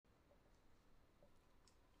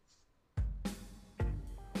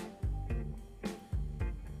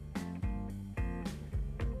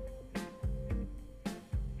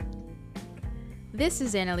This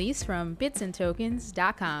is Annalise from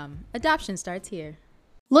bitsandtokens.com. Adoption starts here.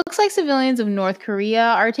 Looks like civilians of North Korea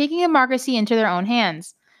are taking democracy into their own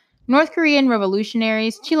hands. North Korean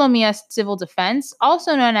revolutionaries Chilomia Civil Defense,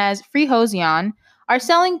 also known as Free Joseon, are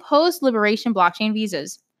selling post-liberation blockchain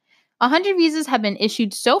visas. 100 visas have been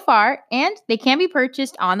issued so far, and they can be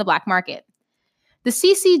purchased on the black market. The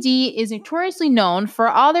CCD is notoriously known for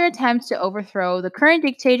all their attempts to overthrow the current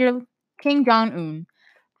dictator Kim Jong-un.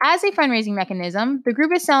 As a fundraising mechanism, the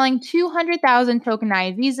group is selling 200,000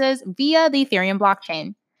 tokenized visas via the Ethereum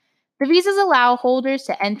blockchain. The visas allow holders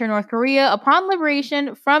to enter North Korea upon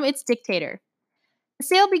liberation from its dictator. The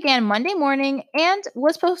sale began Monday morning and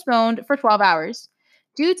was postponed for 12 hours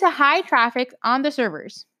due to high traffic on the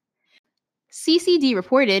servers. CCD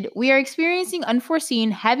reported, "We are experiencing unforeseen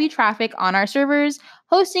heavy traffic on our servers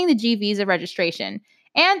hosting the G Visa registration,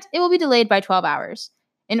 and it will be delayed by 12 hours.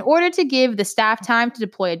 In order to give the staff time to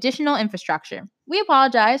deploy additional infrastructure, we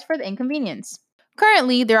apologize for the inconvenience."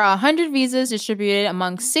 Currently, there are 100 visas distributed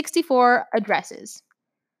among 64 addresses.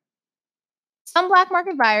 Some black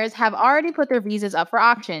market buyers have already put their visas up for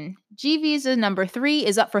auction. G Visa number 3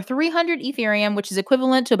 is up for 300 Ethereum, which is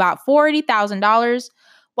equivalent to about $40,000,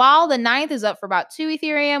 while the 9th is up for about 2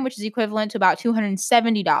 Ethereum, which is equivalent to about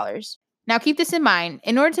 $270. Now keep this in mind.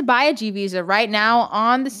 In order to buy a G Visa right now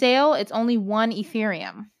on the sale, it's only 1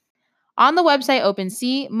 Ethereum. On the website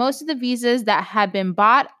OpenSea, most of the visas that have been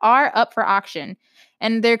bought are up for auction,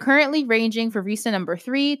 and they're currently ranging for visa number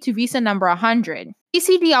 3 to visa number 100.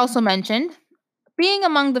 CCD also mentioned, "Being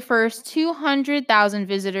among the first 200,000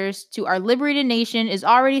 visitors to our liberated nation is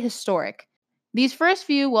already historic. These first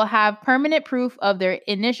few will have permanent proof of their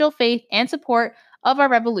initial faith and support of our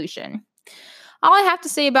revolution." All I have to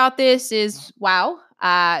say about this is, wow,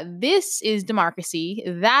 this is democracy.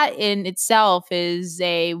 That in itself is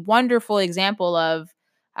a wonderful example of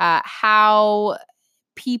how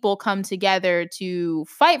people come together to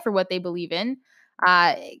fight for what they believe in.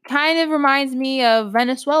 It kind of reminds me of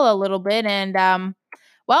Venezuela a little bit. And,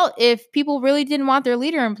 well, if people really didn't want their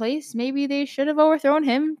leader in place, maybe they should have overthrown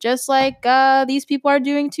him, just like these people are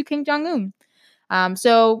doing to Kim Jong-un.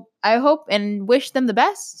 So I hope and wish them the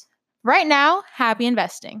best. Right now, happy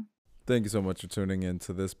investing. Thank you so much for tuning in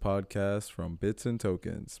to this podcast from Bits and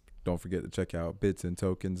Tokens. Don't forget to check out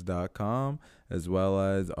bitsandtokens.com as well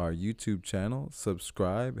as our YouTube channel.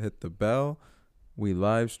 Subscribe, hit the bell. We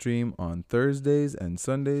live stream on Thursdays and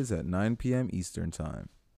Sundays at 9 p.m. Eastern Time.